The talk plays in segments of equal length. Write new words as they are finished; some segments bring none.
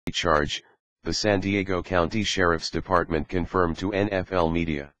charge, the San Diego County Sheriff's Department confirmed to NFL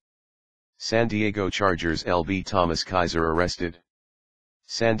media. San Diego Chargers LB Thomas Kaiser arrested.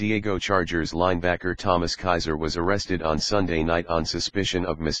 San Diego Chargers linebacker Thomas Kaiser was arrested on Sunday night on suspicion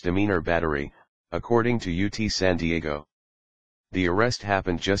of misdemeanor battery, according to UT San Diego. The arrest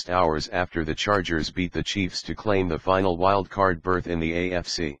happened just hours after the Chargers beat the Chiefs to claim the final wild-card berth in the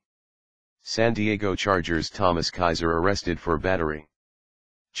AFC. San Diego Chargers Thomas Kaiser arrested for battery.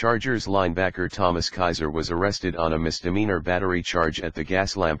 Chargers linebacker Thomas Kaiser was arrested on a misdemeanor battery charge at the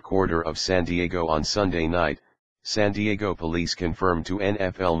Gaslamp quarter of San Diego on Sunday night, San Diego police confirmed to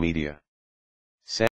NFL media.